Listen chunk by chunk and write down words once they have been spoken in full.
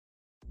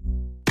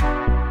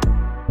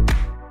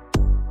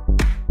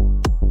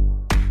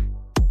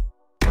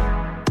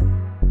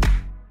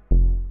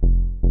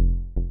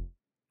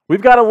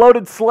We've got a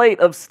loaded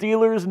slate of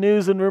Steelers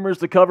news and rumors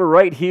to cover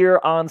right here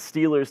on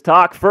Steelers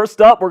Talk.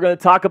 First up, we're going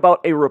to talk about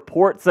a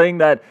report saying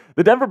that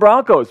the Denver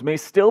Broncos may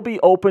still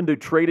be open to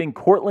trading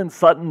Courtland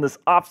Sutton this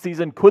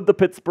offseason. Could the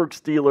Pittsburgh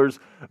Steelers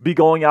be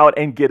going out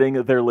and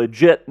getting their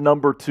legit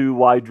number 2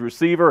 wide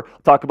receiver?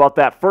 Talk about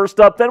that first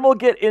up. Then we'll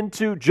get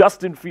into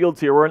Justin Fields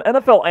here, where an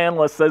NFL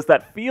analyst says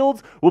that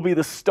Fields will be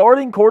the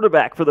starting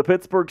quarterback for the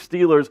Pittsburgh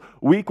Steelers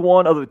week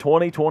 1 of the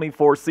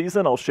 2024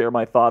 season. I'll share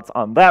my thoughts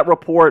on that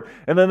report.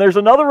 And then there's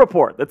another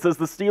report that says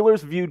the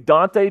Steelers view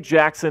Donte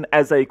Jackson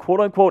as a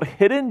quote-unquote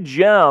hidden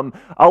gem.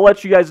 I'll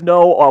let you guys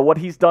know what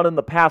he's done in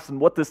the past and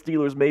what the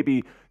Steelers may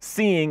be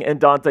seeing in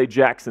Donte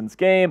Jackson's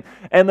game.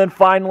 And then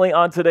finally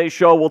on today's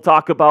show, we'll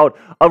talk about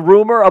a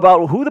rumor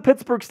about who the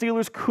Pittsburgh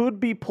Steelers could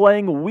be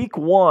playing week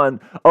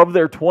 1 of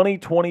their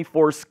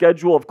 2024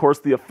 schedule. Of course,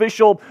 the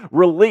official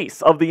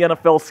release of the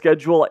NFL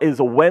schedule is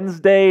a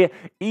Wednesday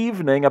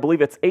evening. I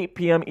believe it's 8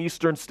 p.m.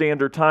 Eastern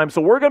Standard Time.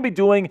 So we're going to be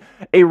doing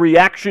a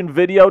reaction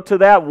video to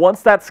that.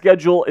 Once that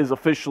schedule is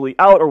officially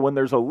out, or when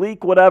there's a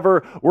leak,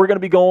 whatever, we're going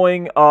to be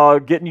going,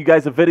 getting you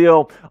guys a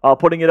video,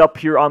 putting it up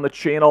here on the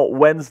channel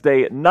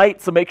Wednesday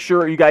night. So make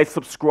sure you guys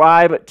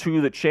subscribe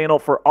to the channel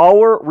for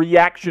our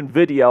reaction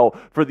video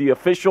for the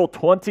official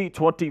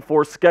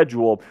 2024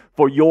 schedule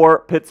for your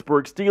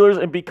Pittsburgh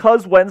Steelers. And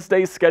because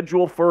Wednesday's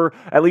schedule for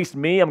at least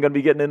me, I'm going to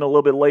be getting in a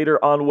little bit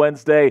later on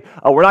Wednesday.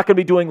 We're not going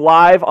to be doing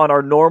live on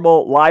our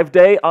normal live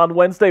day on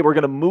Wednesday. We're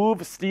going to move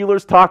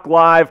Steelers Talk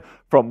Live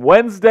from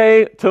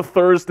Wednesday to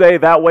Thursday.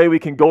 That way we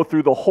can go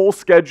through the whole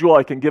schedule.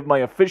 I can give my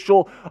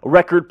official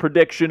record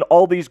prediction,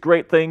 all these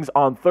great things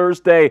on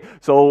Thursday.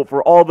 So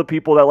for all the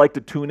people that like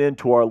to tune in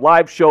to our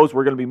live shows,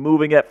 we're going to be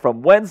moving it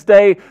from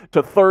Wednesday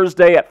to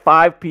Thursday at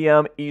 5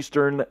 p.m.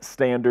 Eastern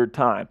Standard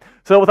Time.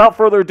 So without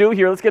further ado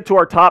here, let's get to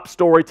our top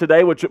story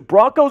today, which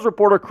Broncos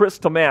reporter Chris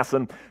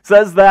Tomasson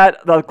says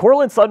that the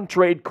Courtland Sutton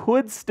trade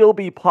could still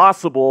be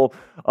possible,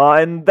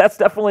 and that's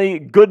definitely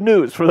good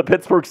news for the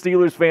Pittsburgh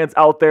Steelers fans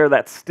out there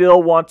that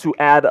still want to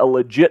add a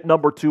legit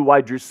number 2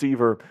 wide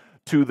receiver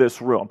to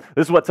this room.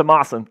 This is what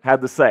Tomasson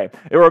had to say.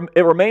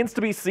 It remains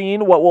to be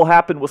seen what will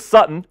happen with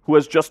Sutton, who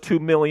has just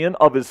 $2 million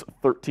of his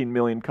 $13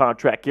 million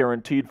contract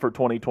guaranteed for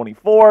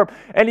 2024,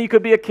 and he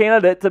could be a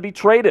candidate to be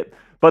traded.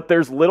 But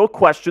there's little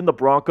question the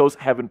Broncos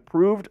have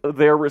improved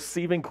their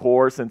receiving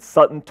core since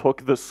Sutton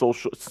took to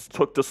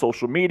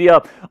social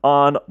media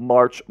on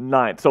March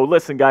 9th. So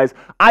listen, guys,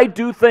 I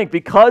do think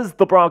because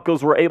the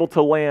Broncos were able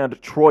to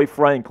land Troy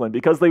Franklin,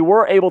 because they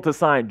were able to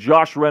sign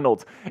Josh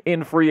Reynolds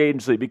in free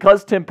agency,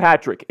 because Tim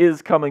Patrick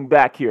is coming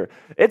back here,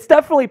 it's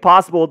definitely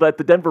possible that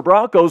the Denver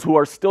Broncos, who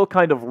are still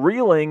kind of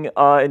reeling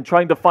and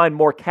trying to find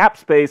more cap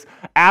space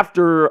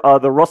after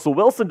the Russell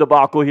Wilson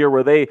debacle here,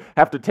 where they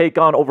have to take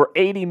on over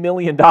 $80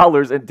 million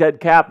in dead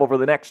cap over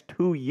the next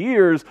 2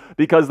 years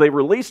because they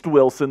released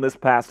Wilson this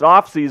past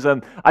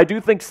offseason. I do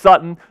think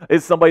Sutton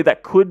is somebody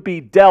that could be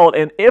dealt,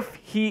 and if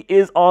he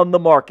is on the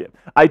market,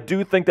 I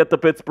do think that the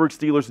Pittsburgh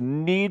Steelers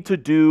need to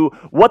do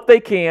what they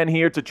can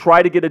here to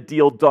try to get a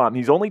deal done.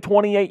 He's only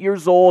 28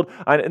 years old,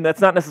 and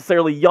that's not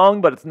necessarily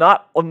young, but it's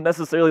not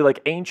necessarily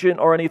like ancient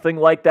or anything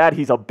like that.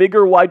 He's a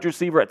bigger wide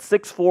receiver at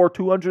 6'4",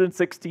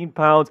 216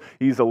 pounds.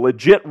 He's a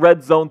legit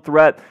red zone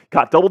threat.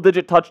 Got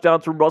double-digit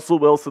touchdowns from Russell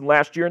Wilson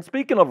last year, and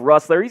speaking of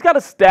Russ there, he's got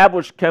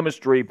established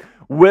chemistry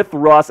with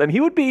Russ, and he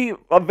would be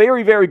a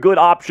very, very good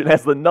option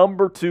as the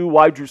number 2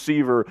 wide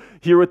receiver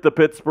here at the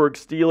Pittsburgh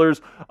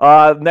Steelers,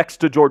 next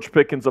to George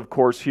Pickens, of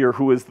course, here,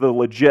 who is the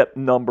legit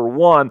number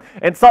 1.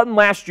 And Sutton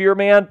last year,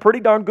 man, pretty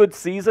darn good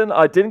season.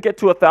 Didn't get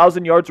to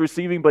 1,000 yards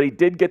receiving, but he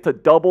did get to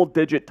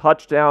double-digit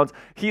touchdowns.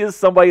 He is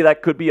somebody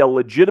that could be a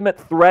legitimate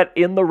threat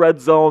in the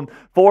red zone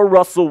for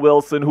Russell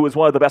Wilson, who is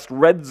one of the best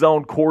red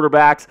zone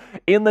quarterbacks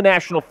in the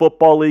National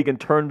Football League in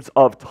terms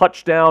of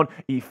touchdown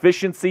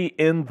efficiency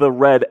in the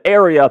red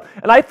area.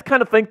 And I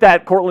kind of think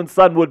that Courtland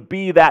Sutton would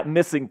be that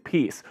missing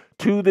piece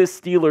to this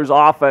Steelers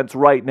offense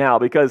right now,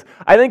 because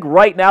I think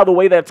right now the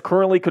way that it's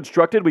currently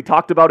constructed, we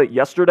talked about it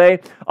yesterday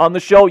on the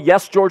show.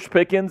 Yes, George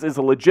Pickens is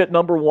a legit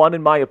number 1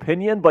 in my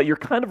opinion, but you're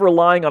kind of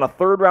relying on a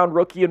third-round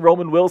rookie in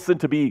Roman Wilson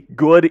to be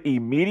good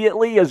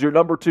immediately as your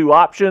number 2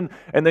 option,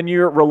 and then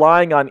you're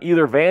relying on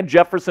either Van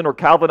Jefferson or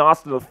Calvin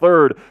Austin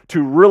III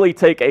to really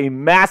take a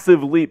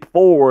massive leap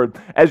forward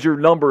as your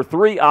number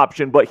 3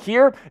 option. But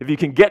here, if you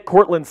can get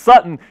Courtland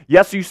Sutton,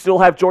 yes, you still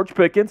have George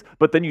Pickens,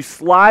 but then you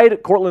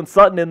slide Courtland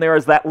Sutton in there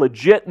as that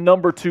legit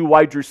number 2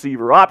 wide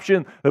receiver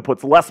option that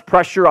puts less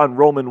pressure on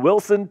Roman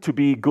Wilson to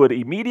be good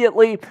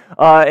immediately,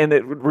 and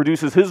it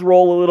reduces his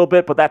role a little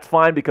bit, but that's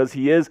fine because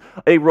he is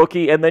a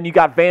rookie. And then you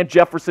got Van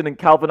Jefferson and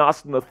Calvin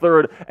Austin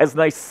III as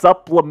nice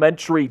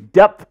supplementary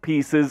depth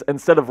pieces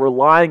instead of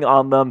relying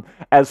on them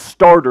as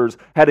starters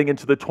heading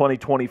into the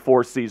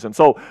 2024 season.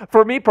 So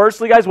for me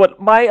personally, guys,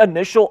 what my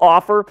initial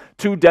offer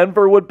to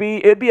Denver would be,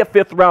 it'd be a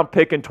 5th round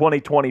pick in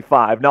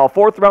 2025. Now, a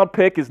 4th round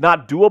pick is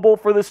not doable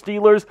for the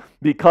Steelers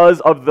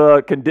because of of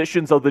the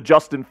conditions of the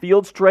Justin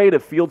Fields trade.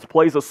 If Fields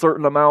plays a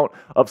certain amount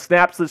of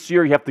snaps this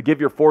year, you have to give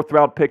your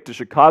 4th-round pick to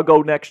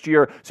Chicago next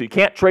year, so you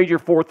can't trade your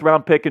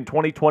 4th-round pick in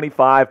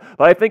 2025.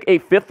 But I think a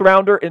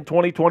 5th-rounder in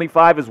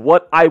 2025 is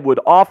what I would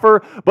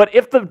offer. But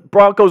if the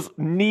Broncos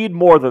need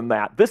more than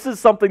that, this is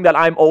something that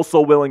I'm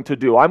also willing to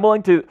do. I'm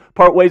willing to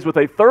part ways with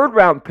a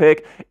 3rd-round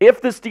pick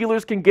if the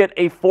Steelers can get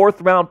a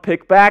 4th-round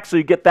pick back, so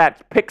you get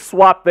that pick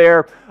swap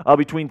there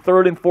between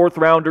 3rd and 4th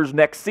rounders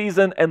next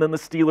season, and then the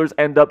Steelers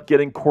end up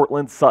getting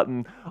Courtland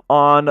Sutton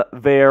on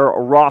their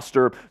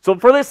roster. So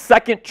for this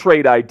second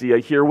trade idea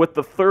here with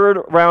the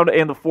 3rd round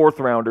and the 4th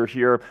rounder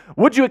here,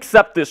 would you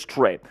accept this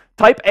trade?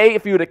 Type A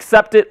if you would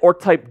accept it, or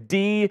type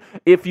D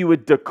if you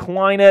would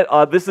decline it.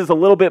 This is a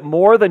little bit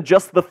more than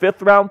just the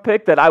 5th-round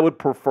pick that I would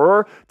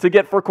prefer to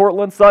get for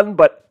Courtland Sutton.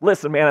 But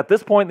listen, man, at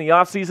this point in the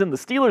offseason, the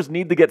Steelers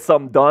need to get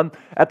something done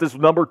at this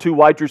number 2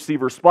 wide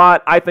receiver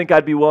spot. I think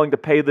I'd be willing to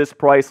pay this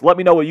price. Let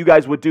me know what you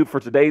guys would do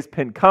for today's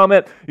pinned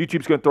comment.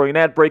 YouTube's going to throw you an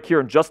ad break here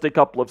in just a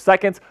couple of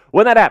seconds.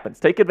 When that happens,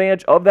 take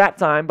advantage of that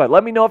time by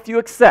letting me know if you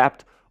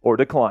accept or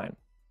decline.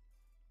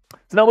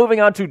 So now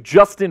moving on to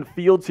Justin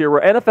Fields here,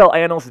 where NFL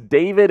analyst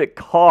David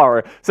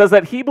Carr says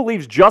that he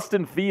believes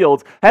Justin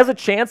Fields has a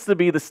chance to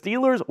be the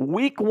Steelers'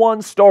 Week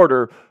 1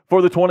 starter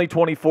for the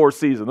 2024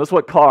 season. This is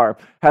what Carr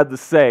had to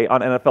say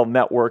on NFL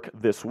Network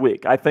this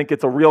week. I think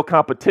it's a real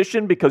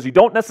competition because you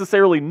don't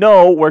necessarily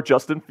know where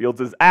Justin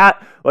Fields is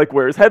at, like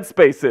where his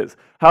headspace is.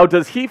 How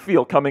does he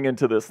feel coming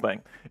into this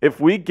thing?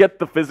 If we get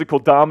the physical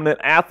dominant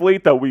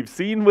athlete that we've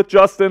seen with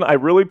Justin, I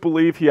really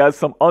believe he has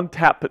some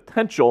untapped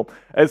potential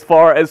as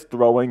far as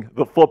throwing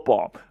the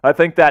football. I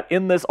think that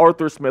in this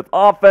Arthur Smith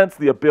offense,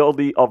 the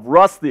ability of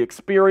Russ, the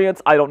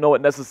experience, I don't know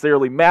it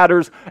necessarily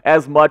matters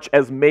as much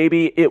as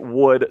maybe it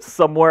would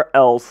somewhere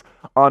else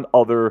on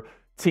other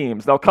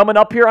teams. Now, coming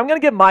up here, I'm going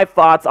to give my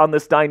thoughts on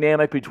this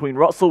dynamic between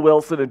Russell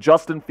Wilson and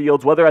Justin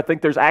Fields, whether I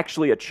think there's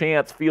actually a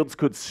chance Fields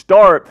could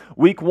start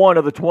Week 1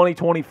 of the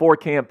 2024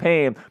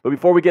 campaign. But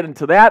before we get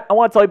into that, I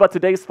want to tell you about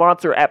today's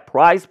sponsor at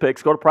Prize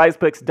Picks. Go to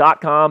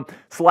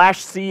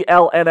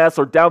prizepicks.com/CLNS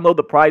or download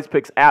the Prize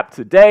Picks app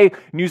today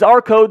and use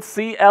our code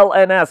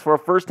CLNS for a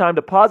first-time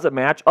deposit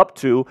match up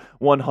to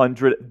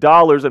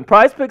 $100. And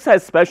Prize Picks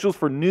has specials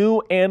for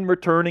new and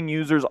returning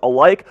users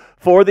alike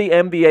for the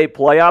NBA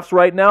playoffs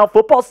right now.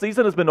 Football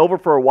season has been over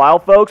for a while,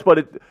 folks, but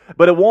it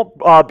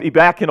won't be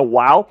back in a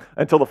while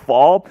until the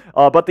fall.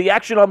 But the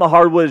action on the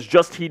hardwood is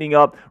just heating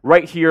up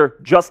right here,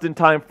 just in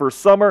time for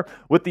summer,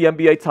 with the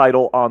NBA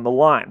title on the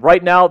line.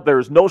 Right now,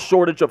 there's no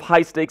shortage of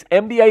high-stakes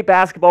NBA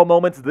basketball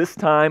moments this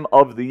time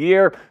of the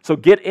year. So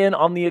get in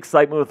on the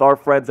excitement with our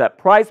friends at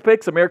Prize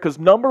Picks, America's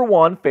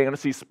 #1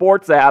 fantasy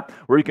sports app,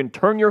 where you can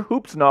turn your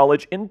hoops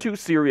knowledge into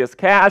serious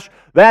cash.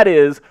 That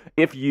is,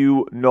 if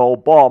you know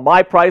ball.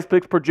 My Prize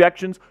Picks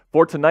projections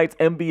for tonight's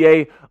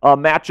NBA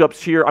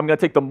matchups here. I'm going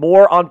to take the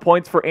more on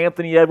points for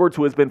Anthony Edwards,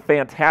 who has been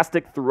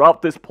fantastic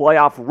throughout this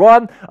playoff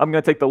run. I'm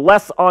going to take the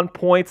less on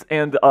points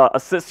and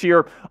assists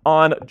here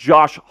on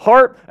Josh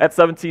Hart at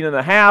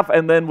 17.5.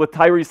 And then with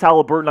Tyrese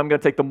Halliburton, I'm going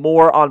to take the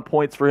more on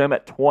points for him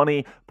at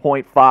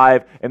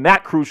 20.5 in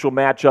that crucial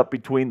matchup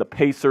between the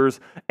Pacers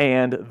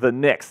and the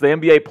Knicks. The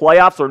NBA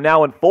playoffs are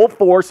now in full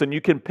force, and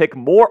you can pick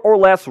more or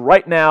less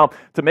right now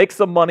to make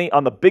some money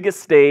on the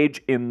biggest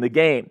stage in the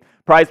game.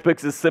 Prize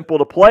Picks is simple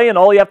to play, and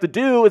all you have to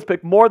do is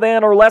pick more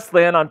than or less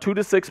than on 2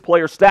 to 6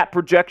 player stat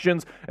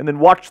projections and then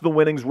watch the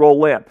winnings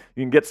roll in.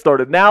 You can get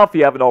started now if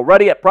you haven't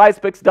already at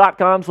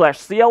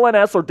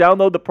prizepicks.com/CLNS or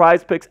download the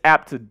Prize Picks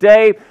app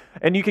today,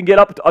 and you can get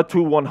up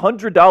to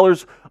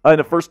 $100 in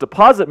a first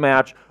deposit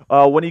match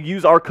when you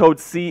use our code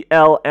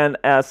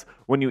CLNS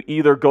when you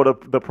either go to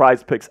the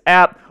Prize Picks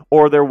app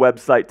or their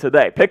website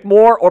today. Pick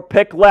more or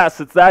pick less.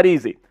 It's that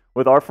easy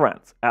with our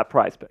friends at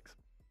Prize Picks.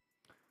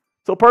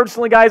 So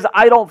personally, guys,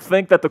 I don't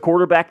think that the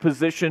quarterback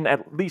position,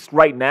 at least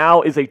right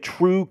now, is a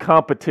true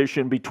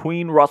competition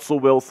between Russell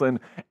Wilson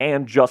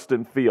and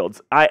Justin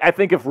Fields. I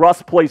think if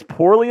Russ plays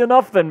poorly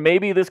enough, then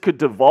maybe this could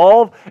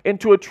devolve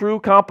into a true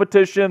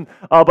competition.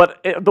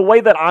 But the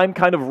way that I'm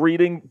kind of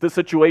reading the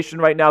situation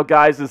right now,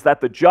 guys, is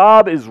that the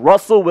job is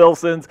Russell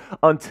Wilson's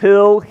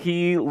until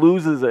he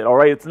loses it, all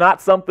right? It's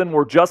not something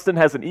where Justin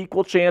has an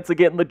equal chance of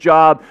getting the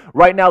job.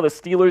 Right now, the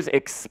Steelers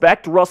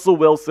expect Russell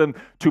Wilson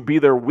to be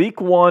their Week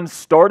 1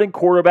 starting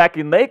quarterback,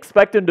 and they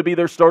expect him to be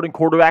their starting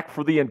quarterback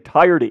for the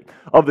entirety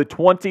of the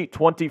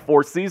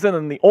 2024 season.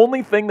 And the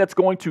only thing that's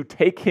going to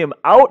take him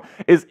out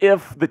is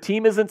if the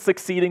team isn't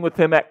succeeding with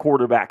him at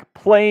quarterback,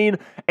 plain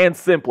and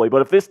simply.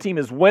 But if this team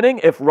is winning,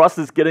 if Russ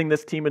is getting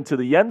this team into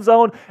the end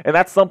zone, and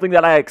that's something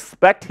that I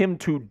expect him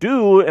to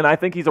do, and I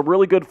think he's a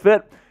really good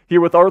fit here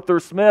with Arthur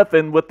Smith,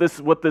 and what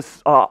this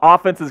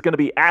offense is going to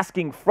be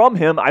asking from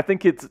him, I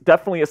think it's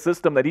definitely a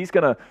system that he's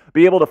going to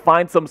be able to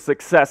find some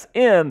success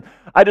in.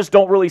 I just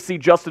don't really see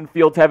Justin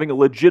Fields having a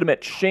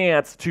legitimate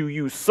chance to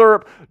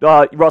usurp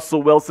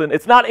Russell Wilson.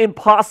 It's not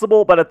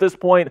impossible, but at this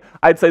point,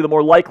 I'd say the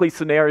more likely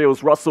scenario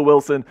is Russell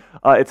Wilson.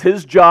 It's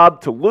his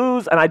job to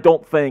lose, and I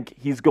don't think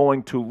he's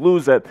going to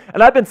lose it.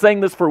 And I've been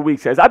saying this for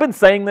weeks, guys. I've been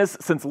saying this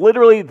since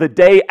literally the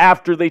day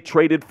after they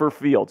traded for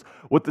Fields.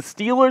 What the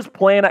Steelers'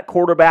 plan at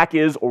quarterback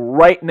is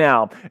right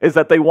now is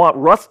that they want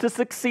Russ to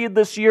succeed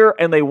this year,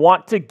 and they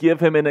want to give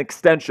him an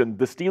extension.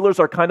 The Steelers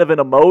are kind of in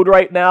a mode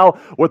right now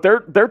where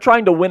they're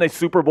trying to win a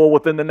Super Bowl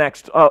within the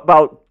next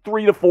about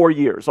 3 to 4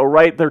 years, all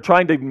right? They're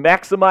trying to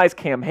maximize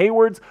Cam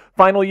Hayward's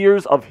final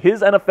years of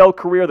his NFL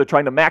career. They're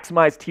trying to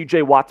maximize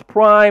TJ Watt's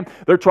prime.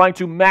 They're trying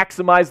to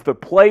maximize the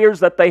players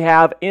that they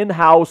have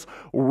in-house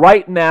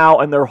right now,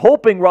 and they're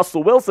hoping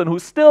Russell Wilson,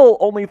 who's still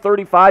only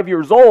 35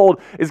 years old,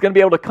 is going to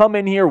be able to come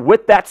in here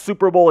with that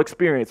Super Bowl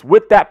experience,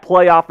 with that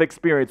playoff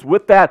experience,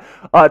 with that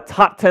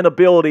top 10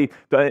 ability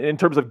in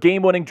terms of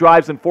game-winning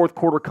drives and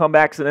fourth-quarter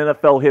comebacks in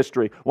NFL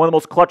history. One of the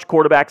most clutch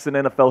quarterbacks in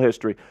NFL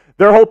history.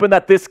 They're hoping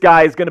that this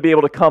guy is going to be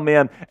able to come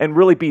in and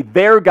really be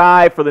their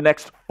guy for the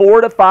next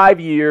 4 to 5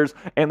 years,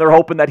 and they're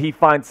hoping that he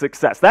finds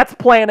success. That's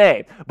plan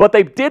A. But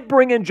they did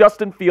bring in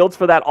Justin Fields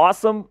for that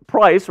awesome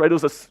price, right?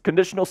 It was a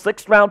conditional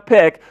 6th-round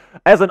pick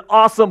as an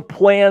awesome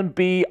plan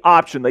B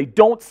option. They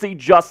don't see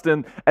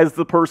Justin as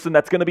the person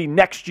that's going to be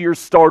next year's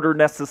starter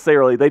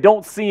necessarily. They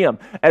don't see him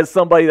as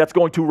somebody that's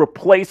going to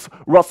replace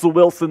Russell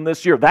Wilson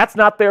this year. That's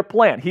not their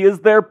plan. He is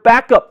their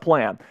backup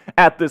plan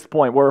at this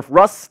point, where if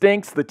Russ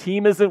stinks, the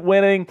team isn't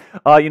winning,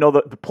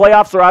 the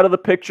playoffs are out of the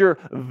picture,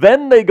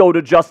 then they go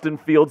to Justin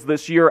Fields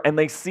this year and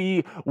they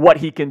see what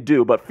he can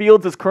do. But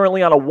Fields is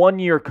currently on a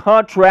 1-year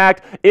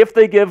contract. If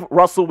they give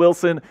Russell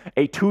Wilson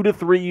a 2 to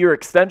 3 year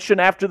extension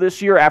after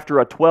this year, after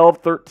a 12,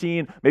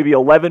 13, maybe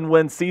 11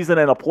 win season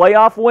and a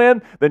playoff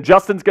win, then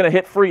Justin's going to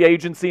hit free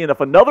agency. And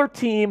if another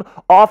team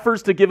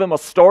offers to give him a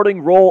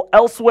starting role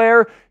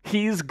elsewhere,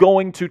 he's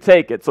going to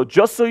take it. So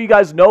just so you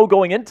guys know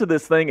going into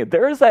this thing,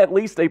 there is at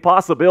least a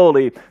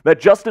possibility that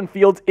Justin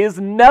Fields is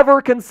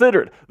never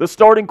considered the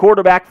starting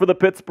quarterback for the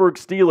Pittsburgh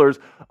Steelers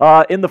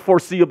in the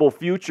foreseeable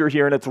future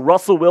here. And it's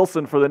Russell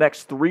Wilson for the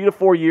next 3 to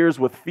 4 years,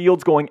 with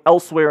Fields going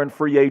elsewhere in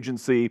free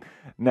agency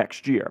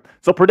next year.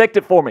 So predict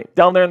it for me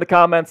down there in the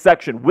comments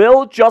section.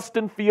 Will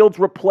Justin Fields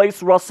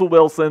replace Russell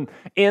Wilson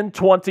in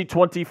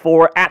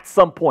 2024 at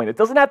some point? It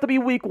doesn't have to be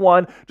week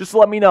 1. Just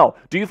let me know.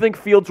 Do you think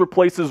Fields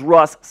replaces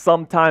Russ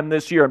sometime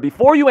this year? And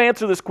before you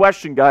answer this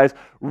question, guys,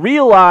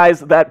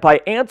 realize that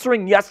by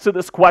answering yes to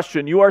this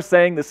question, you are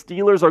saying the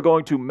Steelers are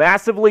going to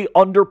massively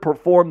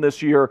underperform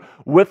this year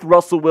with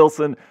Russell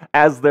Wilson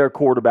as their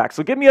quarterback.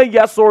 So give me a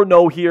yes or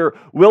no here.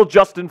 Will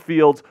Justin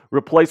Fields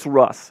replace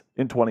Russ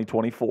in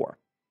 2024?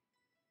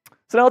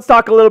 So now let's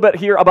talk a little bit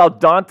here about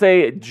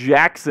Donte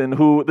Jackson,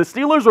 who the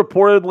Steelers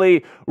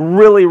reportedly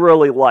really,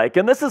 really like.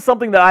 And this is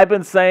something that I've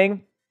been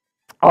saying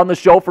on the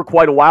show for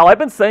quite a while. I've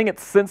been saying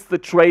it since the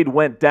trade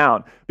went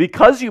down.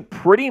 Because you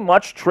pretty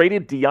much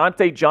traded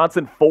Donte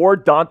Johnson for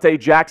Donte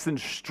Jackson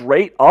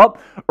straight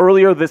up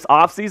earlier this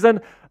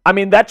offseason, I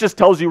mean, that just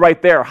tells you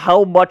right there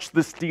how much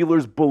the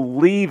Steelers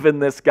believe in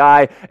this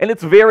guy. And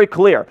it's very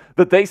clear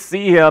that they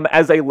see him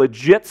as a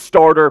legit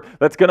starter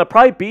that's going to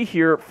probably be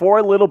here for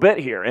a little bit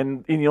here.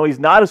 And he's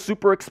not a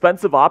super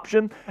expensive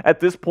option at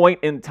this point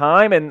in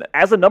time. And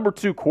as a number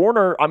 2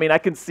 corner, I mean, I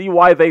can see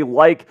why they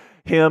like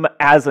him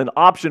as an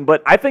option,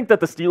 but I think that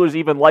the Steelers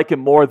even like him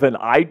more than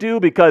I do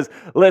because,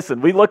 listen,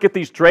 we look at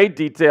these trade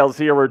details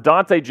here where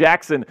Donte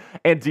Jackson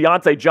and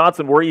Donte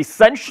Johnson were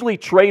essentially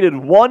traded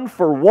 1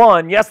 for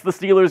 1. Yes, the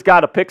Steelers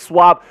got a pick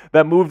swap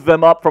that moved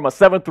them up from a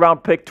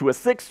 7th-round pick to a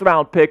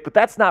 6th-round pick, but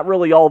that's not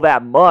really all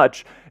that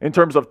much in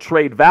terms of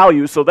trade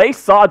value. So they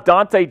saw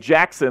Donte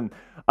Jackson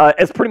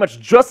as pretty much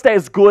just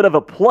as good of a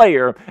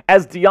player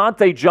as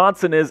Donte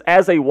Johnson is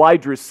as a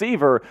wide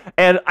receiver.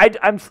 And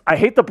I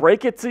hate to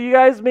break it to you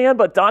guys, man,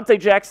 but Donte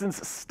Jackson's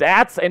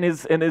stats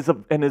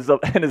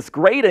and his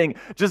grading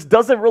just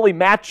doesn't really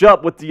match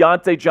up with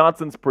Donte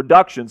Johnson's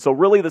production. So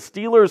really the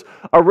Steelers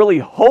are really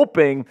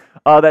hoping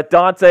that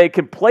Donte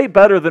can play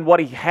better than what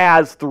he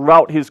has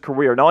throughout his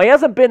career. Now, he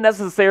hasn't been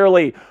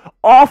necessarily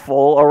awful,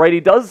 all right?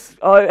 He does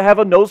have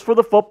a nose for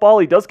the football.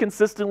 He does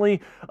consistently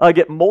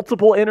get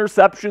multiple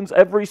interceptions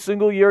every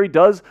single year. He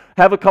does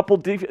have a couple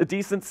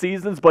decent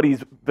seasons, but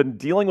he's been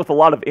dealing with a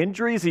lot of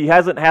injuries. He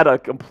hasn't had a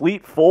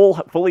complete,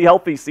 fully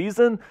healthy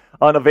season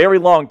in a very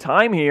long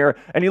time here.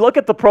 And you look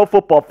at the Pro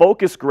Football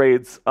Focus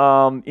grades,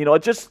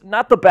 it's just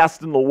not the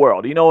best in the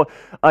world.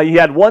 He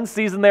had one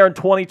season there in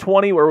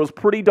 2020 where it was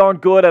pretty darn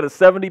good at a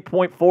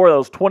 70.4. That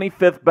was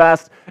 25th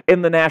best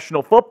in the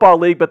National Football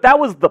League, but that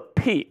was the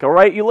peak, all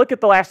right? You look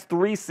at the last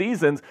 3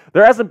 seasons,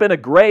 there hasn't been a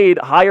grade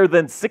higher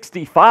than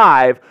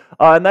 65,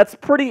 and that's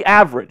pretty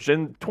average.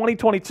 In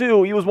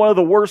 2022, he was one of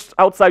the worst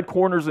outside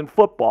corners in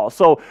football.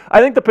 So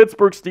I think the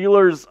Pittsburgh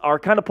Steelers are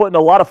kind of putting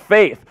a lot of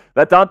faith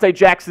that Donte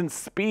Jackson's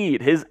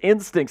speed, his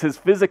instincts, his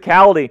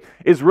physicality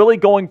is really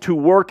going to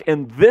work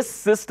in this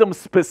system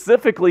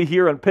specifically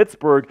here in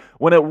Pittsburgh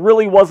when it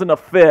really wasn't a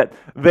fit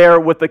there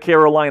with the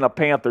Carolina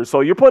Panthers.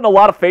 So you're putting a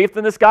lot of faith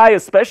in this guy,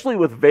 especially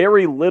with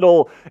very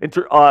little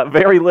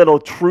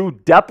true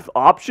depth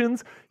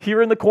options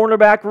here in the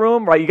cornerback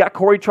room, right? You got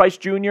Corey Trice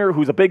Jr.,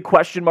 who's a big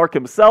question mark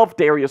himself.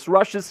 Darius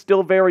Rush is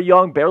still very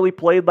young, barely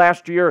played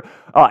last year.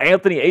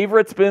 Anthony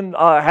Averett's been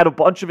had a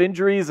bunch of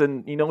injuries,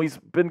 and he's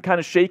been kind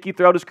of shaky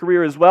throughout his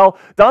career as well.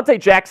 Donte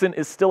Jackson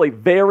is still a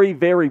very,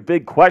 very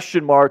big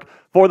question mark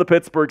for the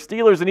Pittsburgh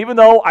Steelers. And even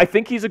though I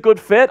think he's a good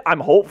fit, I'm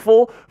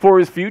hopeful for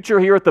his future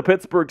here at the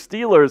Pittsburgh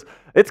Steelers.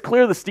 It's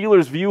clear the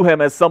Steelers view him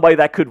as somebody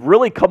that could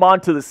really come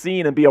onto the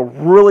scene and be a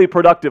really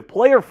productive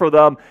player for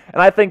them.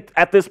 And I think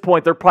at this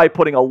point, they're probably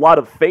putting a lot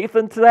of faith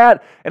into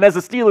that. And as a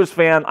Steelers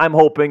fan, I'm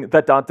hoping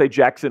that Donte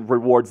Jackson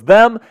rewards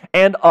them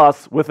and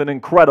us with an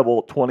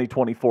incredible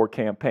 2024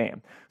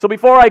 campaign. So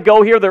before I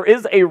go here, there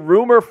is a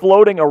rumor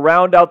floating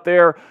around out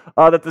there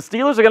that the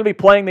Steelers are going to be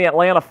playing the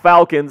Atlanta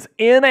Falcons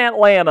in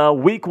Atlanta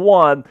week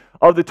 1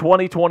 of the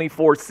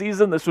 2024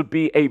 season. This would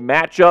be a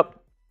matchup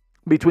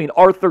between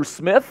Arthur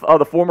Smith,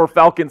 the former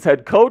Falcons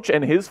head coach,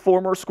 and his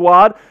former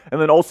squad, and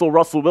then also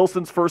Russell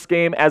Wilson's first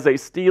game as a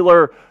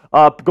Steeler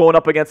going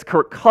up against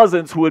Kirk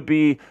Cousins, who would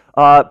be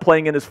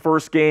playing in his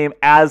first game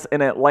as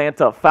an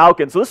Atlanta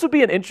Falcon. So this would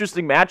be an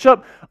interesting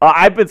matchup.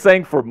 I've been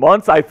saying for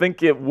months, I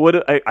think it would,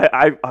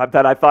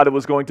 that I thought it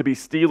was going to be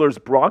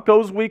Steelers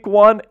Broncos week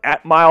 1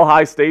 at Mile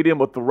High Stadium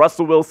with the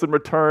Russell Wilson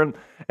return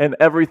and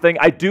everything.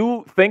 I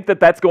do think that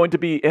that's going to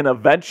be an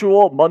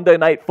eventual Monday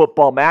Night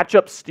Football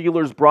matchup,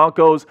 Steelers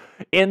Broncos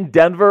in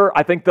Denver.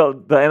 I think the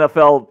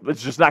NFL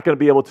is just not going to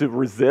be able to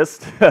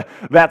resist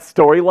that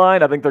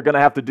storyline. I think they're going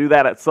to have to do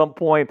that at some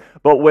point.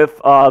 But with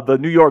the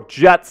New York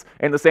Jets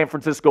and the San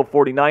Francisco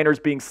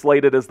 49ers being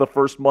slated as the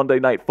first Monday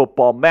Night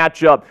Football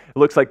matchup, it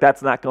looks like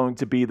that's not going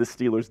to be the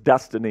Steelers'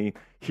 destiny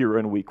here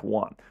in week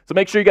 1. So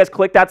make sure you guys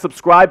click that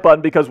subscribe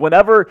button, because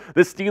whenever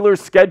the Steelers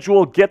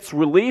schedule gets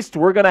released,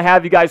 we're going to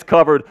have you guys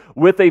covered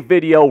with a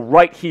video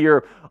right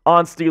here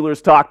on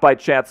Steelers Talk by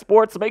Chat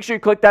Sports. So make sure you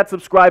click that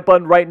subscribe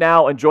button right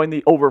now and join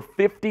the over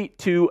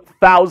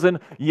 52,000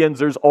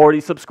 Yinzers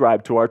already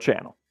subscribed to our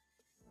channel.